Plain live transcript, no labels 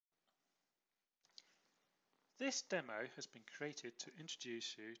This demo has been created to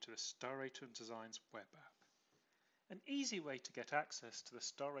introduce you to the Star Rating Designs web app. An easy way to get access to the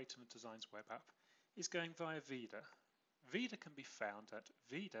Star Rating Designs web app is going via Vida. Vida can be found at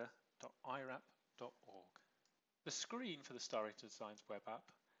vida.irap.org. The screen for the Star Rating Designs web app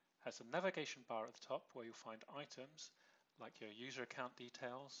has a navigation bar at the top where you'll find items like your user account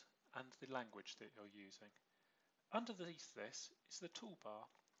details and the language that you're using. Underneath this is the toolbar.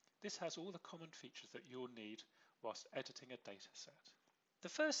 This has all the common features that you'll need whilst editing a dataset. The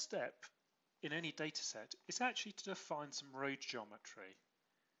first step in any dataset is actually to define some road geometry.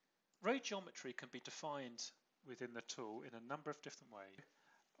 Road geometry can be defined within the tool in a number of different ways.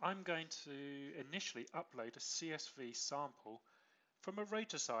 I'm going to initially upload a CSV sample from a road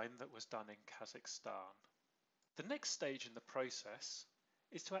design that was done in Kazakhstan. The next stage in the process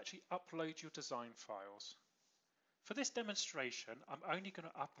is to actually upload your design files. For this demonstration, I'm only going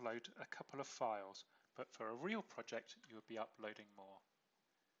to upload a couple of files, but for a real project, you would be uploading more.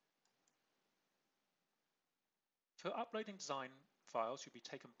 For uploading design files, you'll be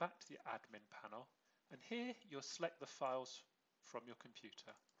taken back to the admin panel, and here you'll select the files from your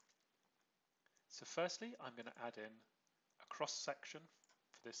computer. So firstly, I'm going to add in a cross section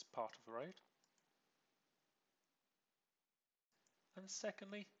for this part of the road. And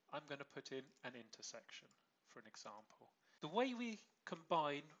secondly, I'm going to put in an intersection for an example. The way we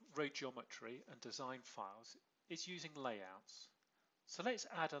combine road geometry and design files is using layouts. So let's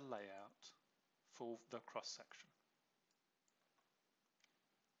add a layout for the cross section.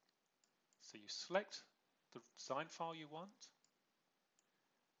 So you select the design file you want,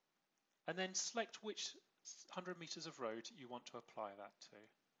 and then select which 100 meters of road you want to apply that to.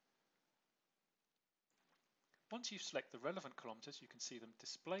 Once you select the relevant kilometers, you can see them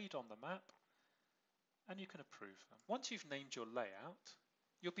displayed on the map, and you can approve them. Once you've named your layout,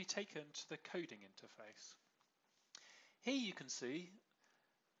 you'll be taken to the coding interface. Here you can see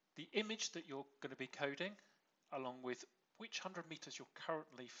the image that you're going to be coding, along with which 100 meters you're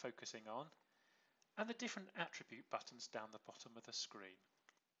currently focusing on, and the different attribute buttons down the bottom of the screen.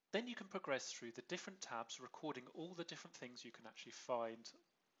 Then you can progress through the different tabs, recording all the different things you can actually find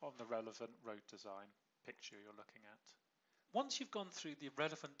on the relevant road design picture you're looking at. Once you've gone through the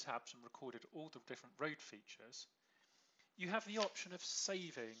relevant tabs and recorded all the different road features, you have the option of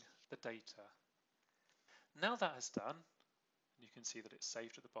saving the data. Now that is done, and you can see that it's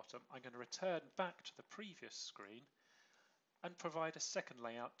saved at the bottom, I'm going to return back to the previous screen and provide a second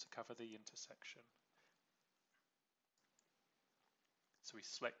layout to cover the intersection. So we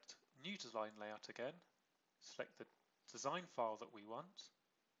select New Design Layout again, select the design file that we want,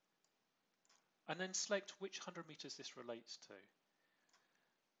 and then select which 100 meters this relates to.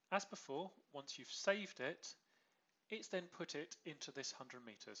 As before, once you've saved it, it's then put it into this 100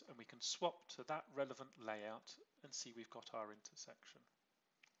 meters, and we can swap to that relevant layout and see we've got our intersection.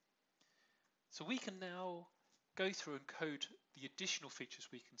 So we can now go through and code the additional features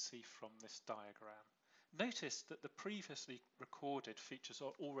we can see from this diagram. Notice that the previously recorded features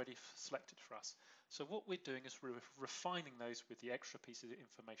are already selected for us. So what we're doing is we're refining those with the extra pieces of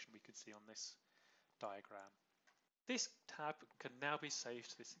information we can see on this diagram. This tab can now be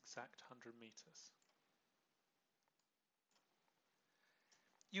saved to this exact 100 meters.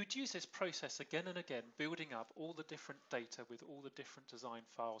 You would use this process again and again, building up all the different data with all the different design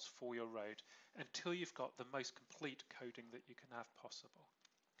files for your road until you've got the most complete coding that you can have possible.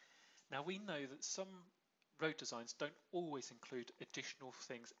 Now we know that some road designs don't always include additional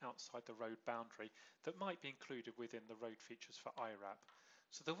things outside the road boundary that might be included within the road features for IRAP.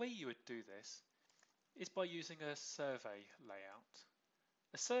 So the way you would do this is by using a survey layout.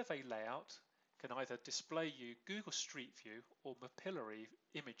 A survey layout can either display you Google Street View or Mapillary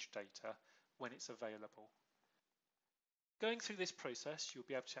image data when it's available. Going through this process, you'll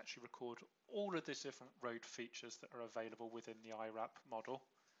be able to actually record all of the different road features that are available within the IRAP model.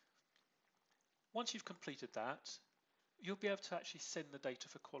 Once you've completed that, you'll be able to actually send the data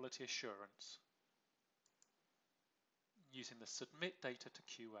for quality assurance using the Submit Data to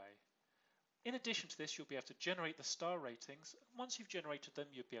QA. In addition to this, you'll be able to generate the star ratings. Once you've generated them,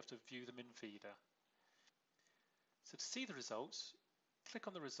 you'll be able to view them in Vida. So to see the results, click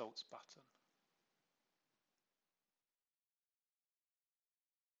on the Results button.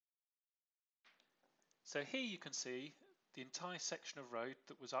 So here you can see the entire section of road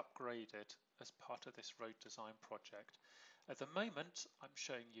that was upgraded as part of this road design project. At the moment, I'm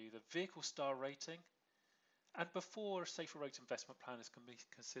showing you the vehicle star rating, and before a safer roads investment plan is can be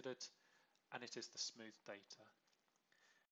considered, and it is the smooth data.